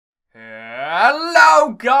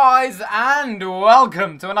Hello guys and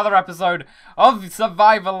welcome to another episode of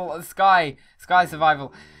Sky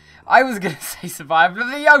Survival. I was gonna say Survival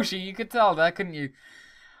of the Yoshi, you could tell there, couldn't you?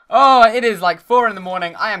 Oh, it is like 4 in the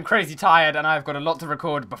morning, I am crazy tired and I've got a lot to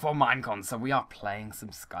record before Minecon, so we are playing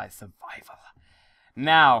some Sky Survival.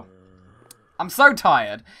 Now, I'm so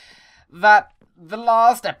tired that the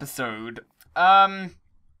last episode, I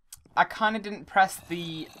kind of didn't press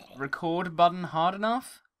the record button hard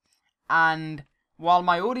enough. And while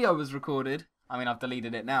my audio was recorded, I mean, I've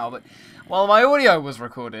deleted it now, but while my audio was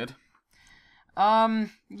recorded,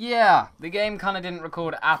 yeah, the game kind of didn't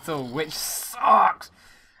record at all, which sucks.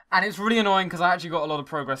 And it's really annoying because I actually got a lot of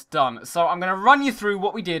progress done. So I'm going to run you through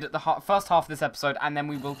what we did at the first half of this episode, and then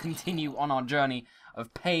we will continue on our journey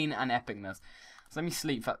of pain and epicness. So let me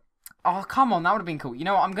sleep for... Oh, come on, that would have been cool. You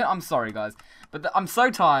know what, I'm sorry, guys, but I'm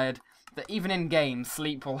so tired that even in game,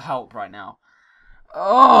 sleep will help right now.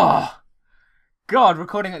 Oh, God,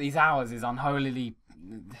 recording at these hours is unholily...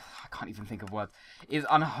 I can't even think of words.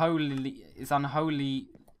 Unholily?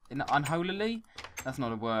 That's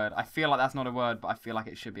not a word. I feel like that's not a word, but I feel like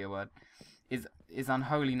it should be a word. Is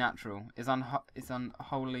unholy natural?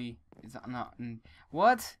 Unholy?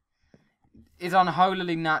 What? Is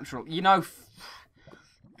unholily natural? You know...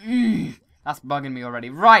 That's bugging me already.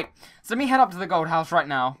 Right, so let me head up to the gold house right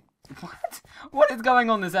now. What? What is going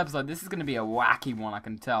on this episode? This is going to be a wacky one, I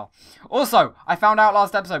can tell. Also, I found out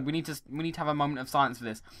last episode we need to have a moment of silence for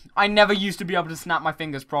this. I never used to be able to snap my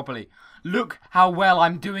fingers properly. Look how well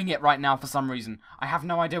I'm doing it right now for some reason. I have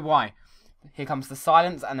no idea why. Here comes the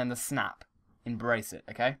silence and then the snap. Embrace it,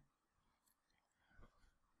 okay?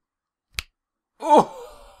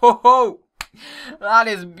 Oh, that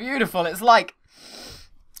is beautiful. It's like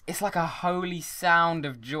a holy sound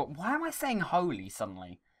of joy. Why am I saying holy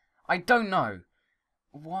suddenly? I don't know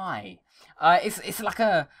why. It's like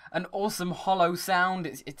an awesome hollow sound.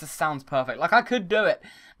 It just sounds perfect. Like I could do it,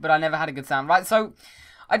 but I never had a good sound. Right, so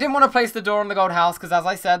I didn't want to place the door on the gold house because, as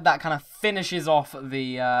I said, that kind of finishes off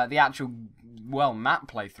the actual map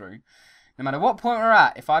playthrough. No matter what point we're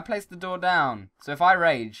at, if I place the door down, so if I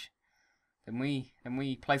rage, then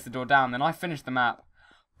we place the door down, then I finish the map.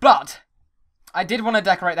 But I did want to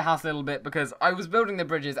decorate the house a little bit because I was building the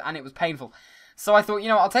bridges and it was painful. So I thought, you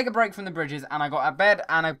know what, I'll take a break from the bridges, and I got a bed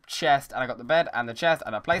and a chest, and I got the bed and the chest,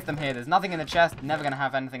 and I placed them here. There's nothing in the chest, never going to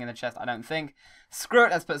have anything in the chest, I don't think. Screw it,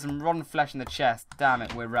 let's put some rotten flesh in the chest. Damn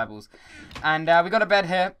it, we're rebels. And we got a bed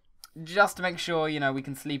here, just to make sure, you know, we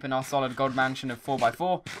can sleep in our solid gold mansion of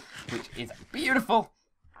 4x4, which is beautiful.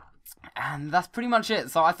 And that's pretty much it.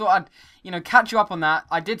 So I thought I'd, you know, catch you up on that.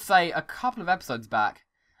 I did say a couple of episodes back,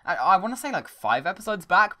 I want to say like 5 episodes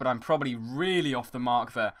back, but I'm probably really off the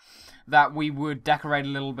mark there, that we would decorate a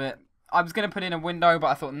little bit. I was going to put in a window, but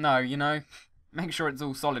I thought, no, you know, make sure it's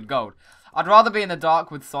all solid gold. I'd rather be in the dark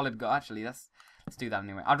with solid gold. Actually, let's do that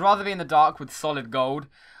anyway. I'd rather be in the dark with solid gold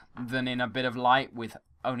than in a bit of light with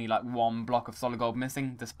only like 1 block of solid gold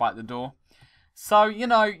missing, despite the door. So, you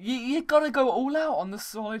know, you got to go all out on the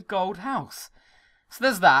solid gold house. So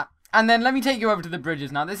there's that. And then let me take you over to the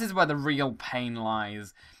bridges. Now, this is where the real pain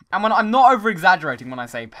lies. And I'm not over-exaggerating when I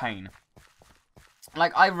say pain.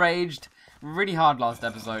 Like, I raged really hard last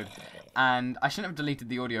episode. And I shouldn't have deleted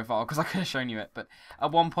the audio file because I could have shown you it. But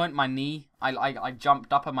at one point, my knee, I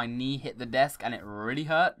jumped up and my knee hit the desk and it really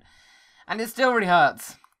hurt. And it still really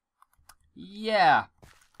hurts. Yeah,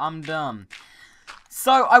 I'm done.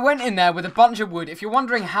 So, I went in there with a bunch of wood. If you're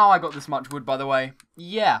wondering how I got this much wood, by the way,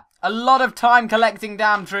 yeah, a lot of time collecting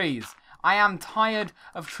damn trees. I am tired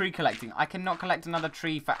of tree collecting. I cannot collect another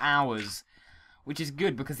tree for hours, which is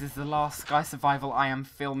good because this is the last Sky Survival I am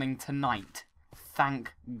filming tonight.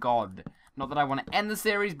 Thank God. Not that I want to end the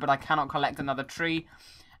series, but I cannot collect another tree.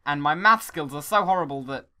 And my math skills are so horrible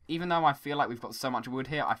that even though I feel like we've got so much wood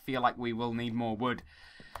here, I feel like we will need more wood.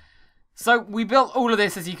 So, we built all of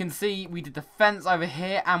this, as you can see. We did the fence over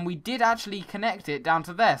here, and we did actually connect it down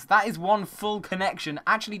to there. So that is one full connection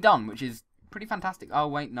actually done, which is pretty fantastic. Oh,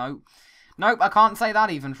 wait, no. Nope, I can't say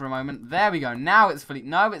that even for a moment. There we go. Now it's fully...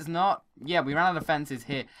 No, it's not. Yeah, we ran out of fences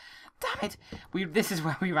here. Damn it. This is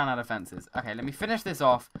where we ran out of fences. Okay, let me finish this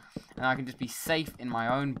off, and I can just be safe in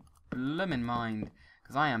my own bloomin' mind,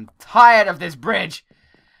 because I am tired of this bridge.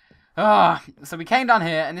 So we came down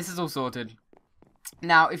here, and this is all sorted.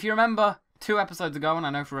 Now, if you remember 2 episodes ago, and I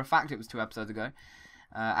know for a fact it was 2 episodes ago.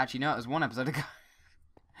 Actually, no, it was 1 episode ago.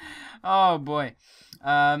 Oh, boy.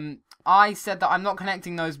 I said that I'm not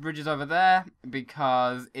connecting those bridges over there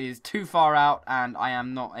because it is too far out and I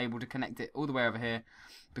am not able to connect it all the way over here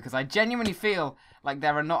because I genuinely feel like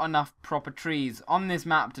there are not enough proper trees on this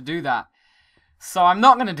map to do that. So I'm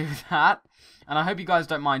not going to do that. And I hope you guys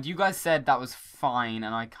don't mind. You guys said that was fine,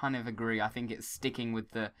 and I kind of agree. I think it's sticking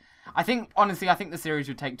with the... honestly, I think the series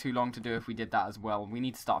would take too long to do if we did that as well. We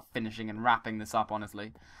need to start finishing and wrapping this up,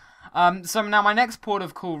 honestly. So now my next port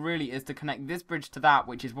of call really is to connect this bridge to that,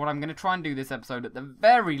 which is what I'm going to try and do this episode at the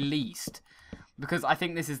very least. Because I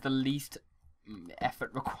think this is the least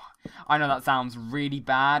effort required. I know that sounds really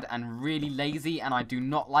bad and really lazy, and I do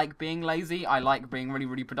not like being lazy. I like being really,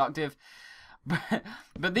 really productive.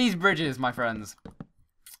 But these bridges, my friends,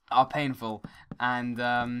 are painful, and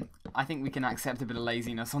I think we can accept a bit of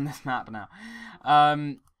laziness on this map now.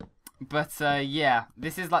 Yeah,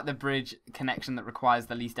 this is like the bridge connection that requires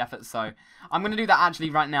the least effort, so I'm going to do that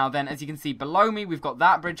actually right now. Then, as you can see below me, we've got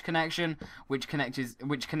that bridge connection, which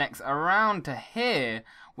connects around to here,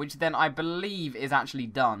 which then I believe is actually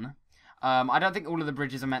done. I don't think all of the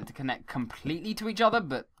bridges are meant to connect completely to each other,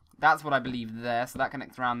 but that's what I believe there, so that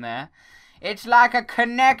connects around there. It's like a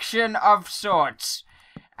connection of sorts.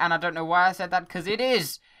 And I don't know why I said that, because it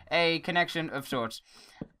is a connection of sorts.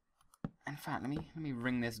 In fact, let me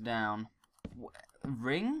ring this down.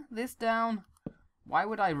 Ring this down? Why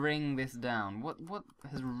would I ring this down? What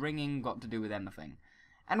has ringing got to do with anything?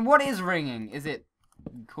 And what is ringing? Is it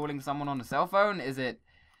calling someone on a cell phone? Is it...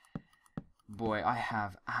 Boy, I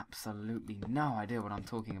have absolutely no idea what I'm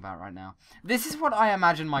talking about right now. This is what I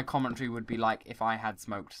imagine my commentary would be like if I had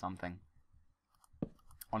smoked something.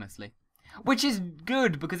 Honestly. Which is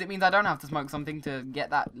good, because it means I don't have to smoke something to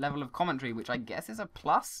get that level of commentary, which I guess is a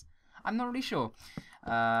plus? I'm not really sure.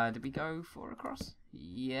 Did we go 4 across?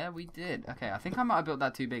 Yeah, we did. Okay, I think I might have built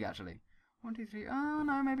that too big, actually. 1, 2, 3. Oh,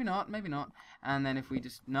 no, maybe not. Maybe not. And then if we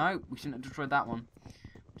just... No, we shouldn't have destroyed that one.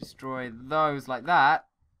 Destroy those like that.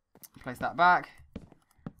 Place that back.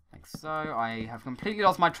 Like so. I have completely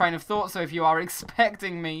lost my train of thought, so if you are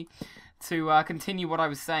expecting me to continue what I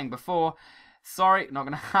was saying before... Sorry, not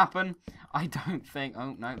going to happen. I don't think...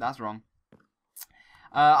 Oh, no, that's wrong.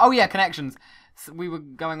 Oh, yeah, connections. So we were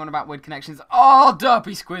going on about weird connections. Oh,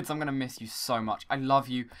 derpy squids, I'm going to miss you so much. I love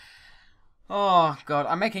you. Oh, God,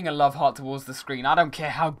 I'm making a love heart towards the screen. I don't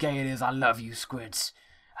care how gay it is. I love you, squids.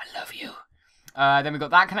 I love you. Then we've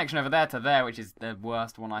got that connection over there to there, which is the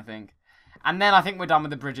worst one, I think. And then I think we're done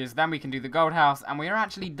with the bridges. Then we can do the gold house, and we are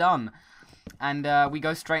actually done. And we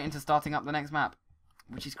go straight into starting up the next map,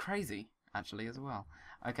 which is crazy. Actually, as well.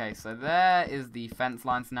 Okay, so there is the fence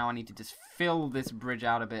line. So now I need to just fill this bridge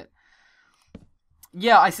out a bit.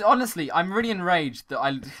 Yeah, honestly, I'm really enraged that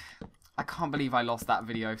I can't believe I lost that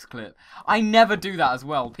video clip. I never do that as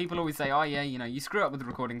well. People always say, oh yeah, you know, you screw up with the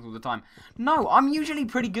recordings all the time. No, I'm usually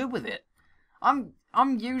pretty good with it. I'm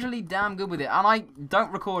usually damn good with it. And I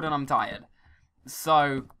don't record when I'm tired.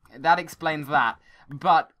 So, that explains that.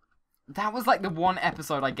 But... that was like the one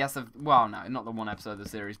episode, I guess, of... Well, no, not the one episode of the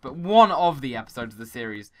series, but one of the episodes of the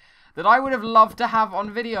series that I would have loved to have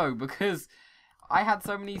on video, because I had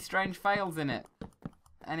so many strange fails in it.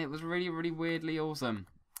 And it was really, really weirdly awesome.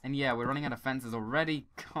 And yeah, we're running out of fences already.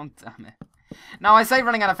 God damn it. Now, I say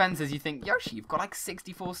running out of fences, you think, Yoshi, you've got like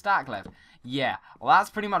 64 stack left. Yeah, well, that's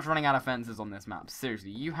pretty much running out of fences on this map.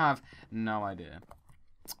 Seriously, you have no idea.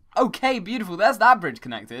 Okay, beautiful. There's that bridge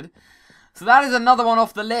connected. So that is another one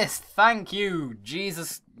off the list. Thank you,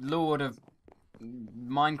 Jesus Lord of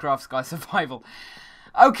Minecraft Sky Survival.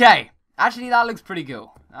 Okay, actually that looks pretty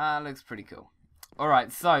cool. That looks pretty cool.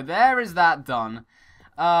 Alright, so there is that done.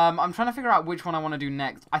 I'm trying to figure out which one I want to do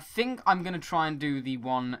next. I think I'm going to try and do the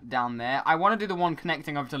one down there. I want to do the one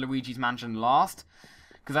connecting over to Luigi's Mansion last,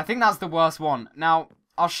 because I think that's the worst one. Now,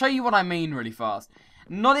 I'll show you what I mean really fast.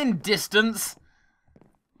 Not in distance,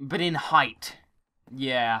 but in height.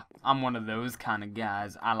 Yeah, I'm one of those kind of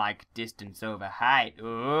guys. I like distance over height.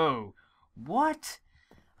 Oh, what?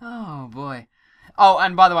 Oh, boy. Oh,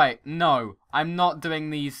 and by the way, no, I'm not doing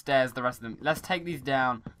these stairs, the rest of them. Let's take these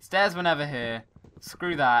down. Stairs were never here.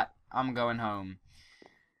 Screw that. I'm going home.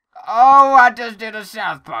 Oh, I just did a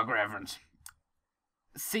South Park reference.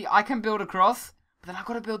 See, I can build across, but then I've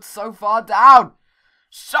got to build so far down.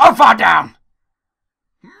 So far down!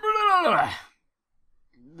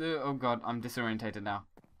 Oh god, I'm disorientated now.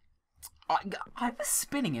 I was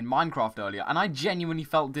spinning in Minecraft earlier, and I genuinely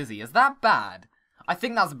felt dizzy. Is that bad? I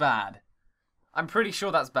think that's bad. I'm pretty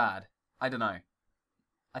sure that's bad. I don't know.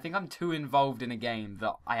 I think I'm too involved in a game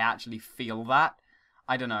that I actually feel that.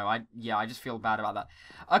 I don't know. I just feel bad about that.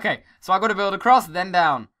 Okay, so I got to build across, then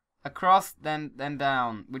down. Across, then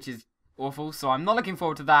down, which is awful. So I'm not looking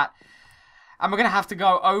forward to that. And we're going to have to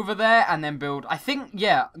go over there and then build. I think,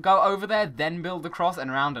 yeah, go over there, then build across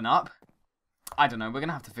and round and up. I don't know. We're going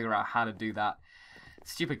to have to figure out how to do that.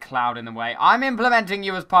 Stupid cloud in the way. I'm implementing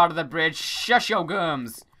you as part of the bridge. Shush your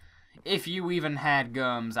gums. If you even had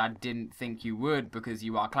gums, I didn't think you would because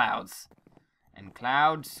you are clouds. And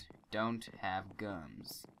clouds don't have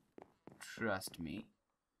gums. Trust me,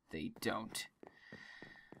 they don't.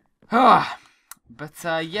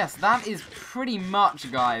 But, yes, that is pretty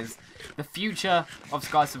much, guys, the future of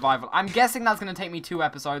Sky Survival. I'm guessing that's going to take me 2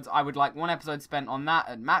 episodes. I would like 1 episode spent on that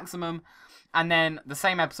at maximum. And then the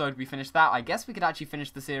same episode, we finish that. I guess we could actually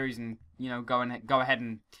finish the series and, you know, go ahead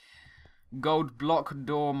and gold block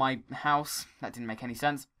door my house. That didn't make any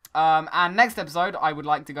sense. And next episode, I would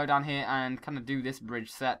like to go down here and kind of do this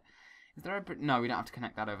bridge set. Is there a bridge? No, we don't have to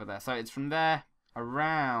connect that over there. So it's from there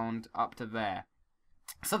around up to there.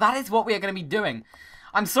 So that is what we are going to be doing.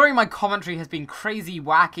 I'm sorry my commentary has been crazy,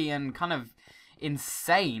 wacky, and kind of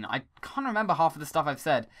insane. I can't remember half of the stuff I've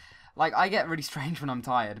said. Like, I get really strange when I'm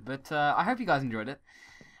tired. But I hope you guys enjoyed it.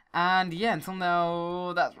 And yeah, until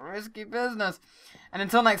now, that's risky business. And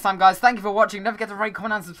until next time, guys, thank you for watching. Don't forget to rate,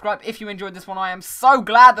 comment, and subscribe if you enjoyed this one. I am so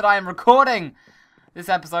glad that I am recording this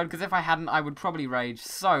episode, because if I hadn't, I would probably rage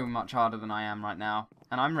so much harder than I am right now.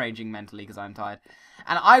 And I'm raging mentally because I'm tired.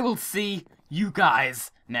 And I will see you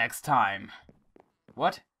guys next time.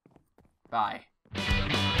 What? Bye.